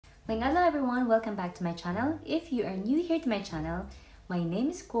Hello everyone, welcome back to my channel. If you are new here to my channel, my name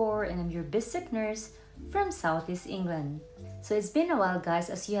is Cor and I'm your basic nurse from Southeast England. So it's been a while guys,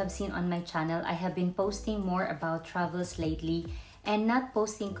 as you have seen on my channel, I have been posting more about travels lately and not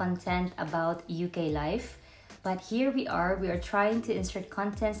posting content about UK life. But here we are trying to insert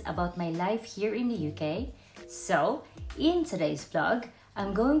contents about my life here in the UK. So in today's vlog,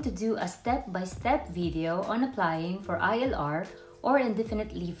 I'm going to do a step-by-step video on applying for ILR or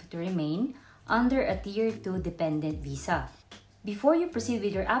indefinite leave to remain under a Tier 2 dependent visa. Before you proceed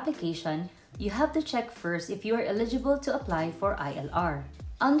with your application, you have to check first if you are eligible to apply for ILR.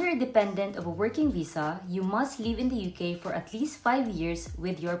 Under a dependent of a working visa, you must live in the UK for at least 5 years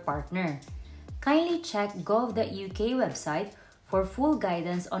with your partner. Kindly check gov.uk website for full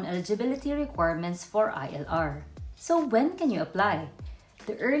guidance on eligibility requirements for ILR. So when can you apply?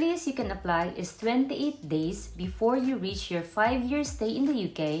 The earliest you can apply is 28 days before you reach your 5-year stay in the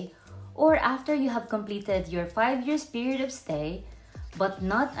UK or after you have completed your 5 years period of stay, but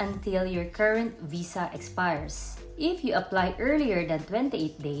not until your current visa expires. If you apply earlier than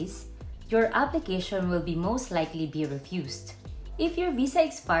 28 days, your application will most likely be refused. If your visa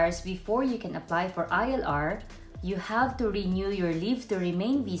expires before you can apply for ILR, you have to renew your leave to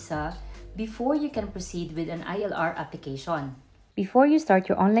remain visa before you can proceed with an ILR application. Before you start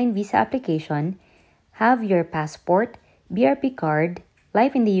your online visa application, have your passport, BRP card,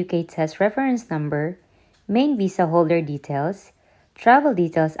 Life in the UK test reference number, main visa holder details, travel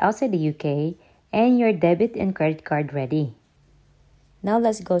details outside the UK, and your debit and credit card ready. Now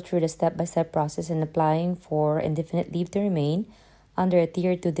let's go through the step-by-step process in applying for indefinite leave to remain under a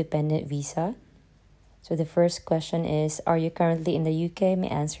Tier 2 dependent visa. So the first question is, are you currently in the UK? My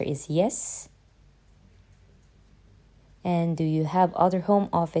answer is yes. And do you have other home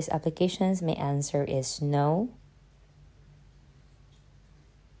office applications? My answer is no.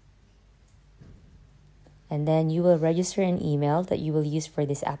 And then you will register an email that you will use for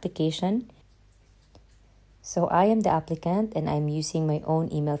this application. So I am the applicant and I'm using my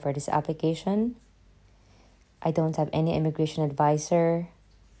own email for this application. I don't have any immigration advisor.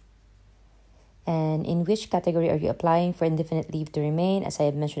 And in which category are you applying for indefinite leave to remain? As I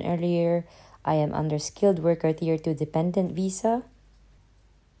have mentioned earlier, I am under skilled worker Tier 2 dependent visa.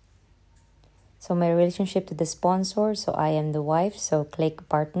 So my relationship to the sponsor, so I am the wife, so click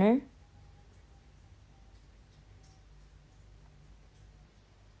partner.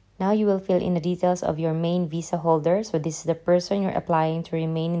 Now you will fill in the details of your main visa holder. So this is the person you're applying to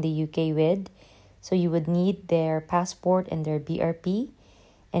remain in the UK with. So you would need their passport and their BRP.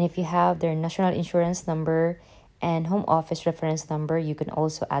 And if you have their national insurance number and home office reference number, you can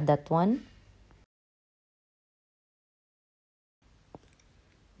also add that one.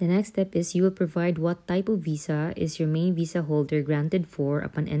 The next step is you will provide what type of visa is your main visa holder granted for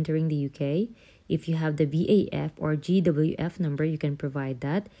upon entering the UK. If you have the VAF or GWF number, you can provide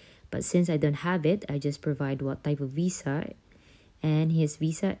that. But since I don't have it, I just provide what type of visa. And his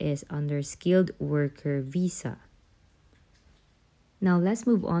visa is under skilled worker visa. Now let's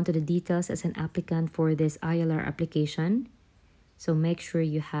move on to the details as an applicant for this ILR application. So make sure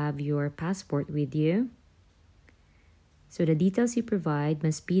you have your passport with you. So the details you provide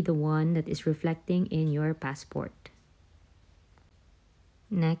must be the one that is reflecting in your passport.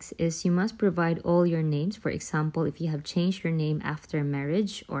 Next is you must provide all your names. For example, if you have changed your name after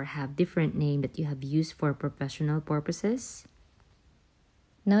marriage or have different name that you have used for professional purposes.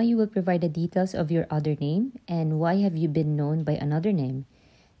 Now you will provide the details of your other name and why have you been known by another name.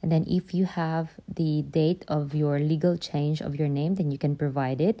 And then if you have the date of your legal change of your name, then you can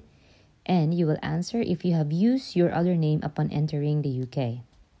provide it. And you will answer if you have used your other name upon entering the UK.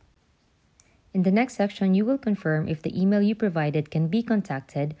 In the next section, you will confirm if the email you provided can be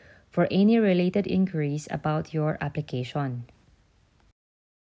contacted for any related inquiries about your application.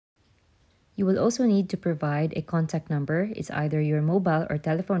 You will also need to provide a contact number. It's either your mobile or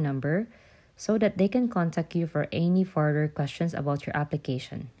telephone number so that they can contact you for any further questions about your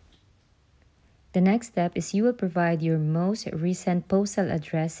application. The next step is you will provide your most recent postal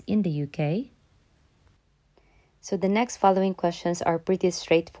address in the UK. So the next following questions are pretty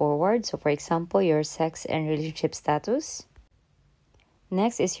straightforward. So for example, your sex and relationship status.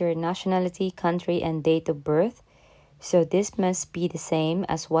 Next is your nationality, country, and date of birth. So this must be the same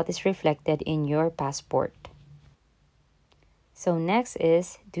as what is reflected in your passport. So next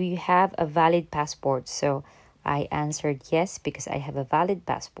is, do you have a valid passport? So I answered yes because I have a valid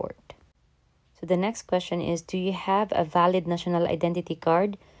passport. So the next question is, do you have a valid national identity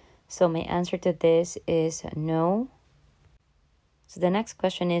card? So my answer to this is no. So the next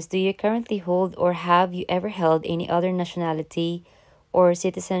question is, do you currently hold or have you ever held any other nationality or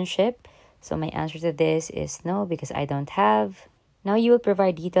citizenship? So my answer to this is no, because I don't have. Now you will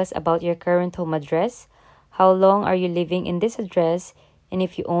provide details about your current home address. How long are you living in this address? And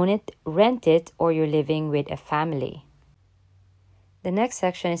if you own it, rent it, or you're living with a family. The next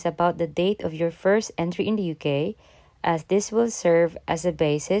section is about the date of your first entry in the UK, as this will serve as a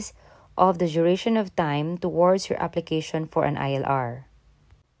basis of the duration of time towards your application for an ILR.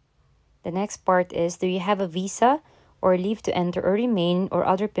 The next part is, do you have a visa or leave to enter or remain or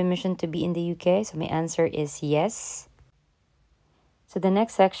other permission to be in the UK? So my answer is yes. So the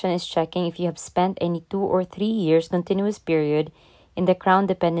next section is checking if you have spent any 2 or 3 years continuous period in the Crown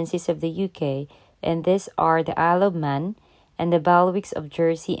dependencies of the UK, and these are the Isle of Man and the Bailiwicks of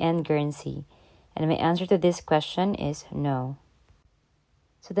Jersey and Guernsey. And my answer to this question is no.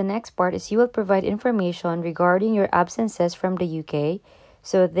 So the next part is, you will provide information regarding your absences from the UK.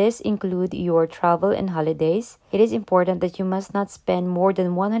 So this include your travel and holidays. It is important that you must not spend more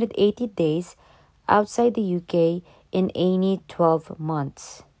than 180 days outside the UK in any 12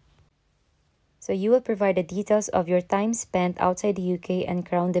 months. So you will provide the details of your time spent outside the UK and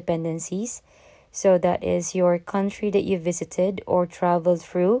Crown dependencies. So that is your country that you visited or traveled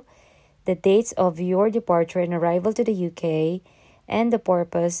through, the dates of your departure and arrival to the UK, and the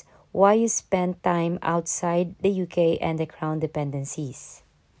purpose why you spent time outside the UK and the Crown dependencies.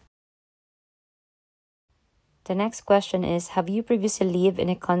 The next question is, have you previously lived in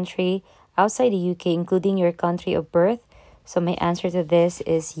a country outside the UK, including your country of birth? So my answer to this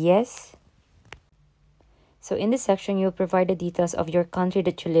is yes. So in this section, you'll provide the details of your country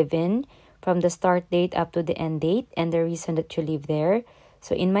that you live in, from the start date up to the end date, and the reason that you live there.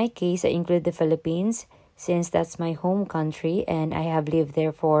 So in my case, I include the Philippines, since that's my home country and I have lived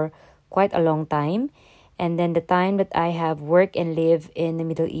there for quite a long time. And then the time that I have worked and lived in the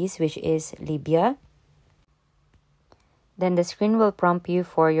Middle East, which is Libya. Then the screen will prompt you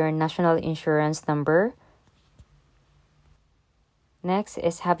for your national insurance number. Next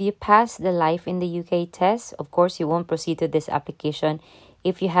is, have you passed the Life in the UK test? Of course, you won't proceed to this application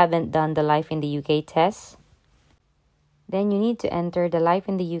if you haven't done the Life in the UK test. Then you need to enter the Life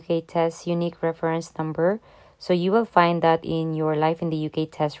in the UK test unique reference number. So you will find that in your Life in the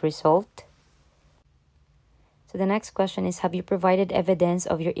UK test result. So the next question is, have you provided evidence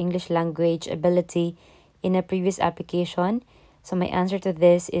of your English language ability in a previous application? So my answer to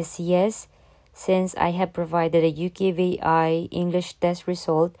this is yes, since I have provided a UKVI English test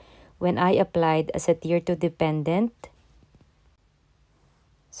result when I applied as a Tier 2 dependent.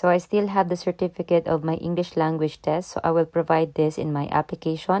 So I still have the certificate of my English language test, so I will provide this in my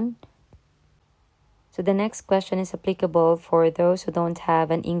application. So the next question is applicable for those who don't have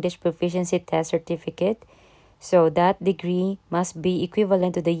an English proficiency test certificate. So that degree must be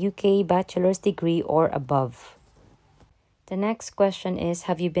equivalent to the UK bachelor's degree or above. The next question is,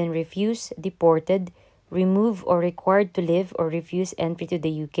 have you been refused, deported, removed, or required to leave or refuse entry to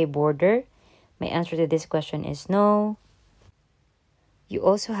the UK border? My answer to this question is no. You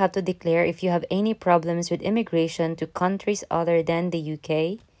also have to declare if you have any problems with immigration to countries other than the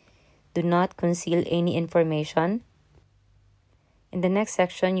UK. Do not conceal any information. In the next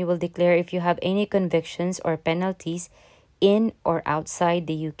section, you will declare if you have any convictions or penalties in or outside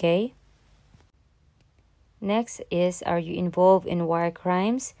the UK. Next is, are you involved in war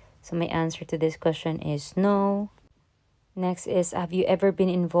crimes? So my answer to this question is no. Next is, have you ever been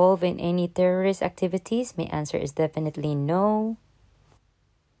involved in any terrorist activities? My answer is definitely no.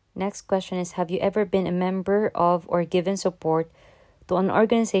 Next question is, have you ever been a member of or given support to an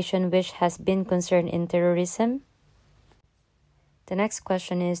organization which has been concerned in terrorism? The next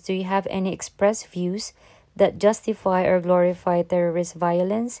question is, do you have any expressed views that justify or glorify terrorist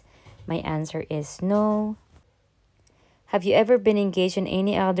violence? My answer is no. Have you ever been engaged in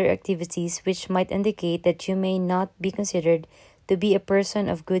any other activities which might indicate that you may not be considered to be a person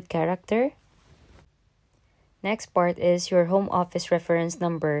of good character? Next part is your home office reference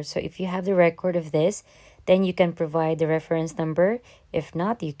number. So if you have the record of this, then you can provide the reference number. If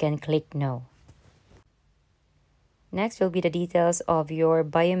not, you can click no. Next will be the details of your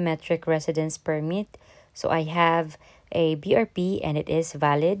biometric residence permit. So I have a BRP and it is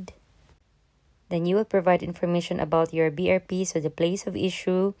valid. Then you will provide information about your BRP, so the place of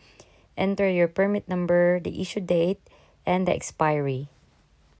issue, enter your permit number, the issue date, and the expiry.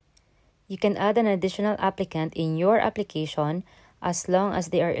 You can add an additional applicant in your application as long as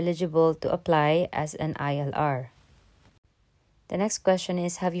they are eligible to apply as an ILR. The next question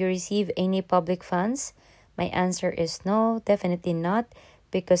is, have you received any public funds? My answer is no, definitely not,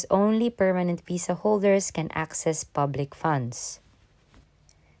 because only permanent visa holders can access public funds.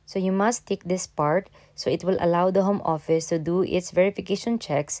 So you must tick this part so it will allow the Home Office to do its verification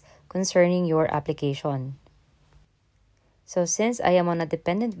checks concerning your application. So since I am on a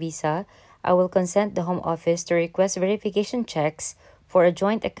dependent visa, I will consent the Home Office to request verification checks for a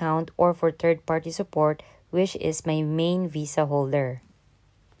joint account or for third-party support, which is my main visa holder.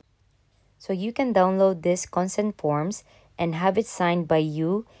 So you can download this consent forms and have it signed by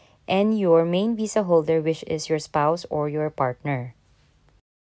you and your main visa holder, which is your spouse or your partner.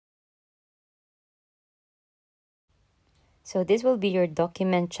 So this will be your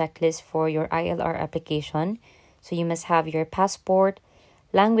document checklist for your ILR application. So you must have your passport,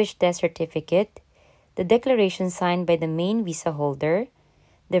 language test certificate, the declaration signed by the main visa holder,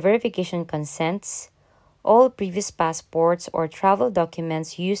 the verification consents, all previous passports or travel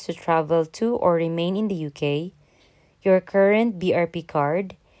documents used to travel to or remain in the UK, your current BRP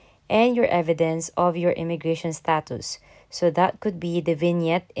card, and your evidence of your immigration status. So that could be the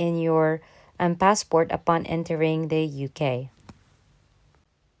vignette in your passport upon entering the UK.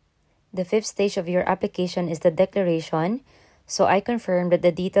 The fifth stage of your application is the declaration. So I confirm that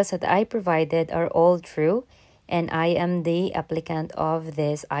the details that I provided are all true and I am the applicant of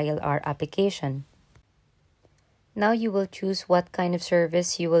this ILR application. Now you will choose what kind of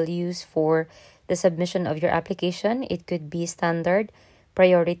service you will use for the submission of your application. It could be standard,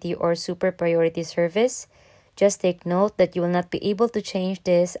 priority, or super priority service. Just take note that you will not be able to change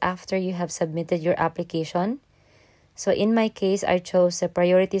this after you have submitted your application. So in my case, I chose a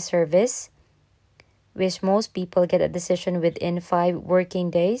priority service, which most people get a decision within 5 working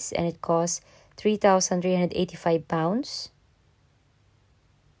days, and it costs £3,385.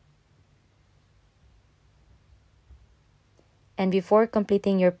 And before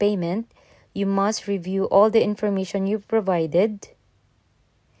completing your payment, you must review all the information you provided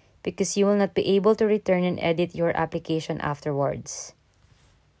because you will not be able to return and edit your application afterwards.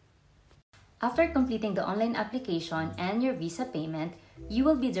 After completing the online application and your visa payment, you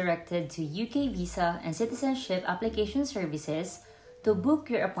will be directed to UK Visa and Citizenship Application Services to book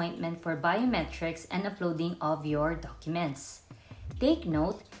your appointment for biometrics and uploading of your documents. Take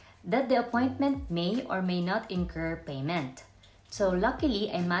note that the appointment may or may not incur payment. So luckily,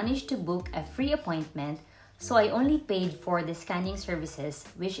 I managed to book a free appointment, so I only paid for the scanning services,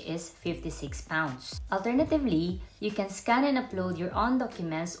 which is £56. Alternatively, you can scan and upload your own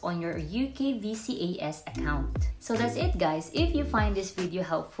documents on your UK VCAS account. So that's it guys. If you find this video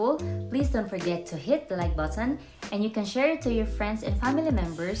helpful, please don't forget to hit the like button and you can share it to your friends and family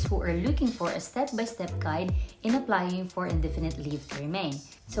members who are looking for a step-by-step guide in applying for indefinite leave to remain.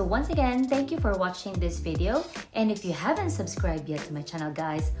 So once again, thank you for watching this video, and if you haven't subscribed yet to my channel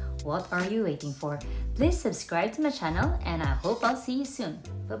guys, what are you waiting for? Please subscribe to my channel and I hope I'll see you soon.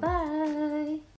 Bye-bye!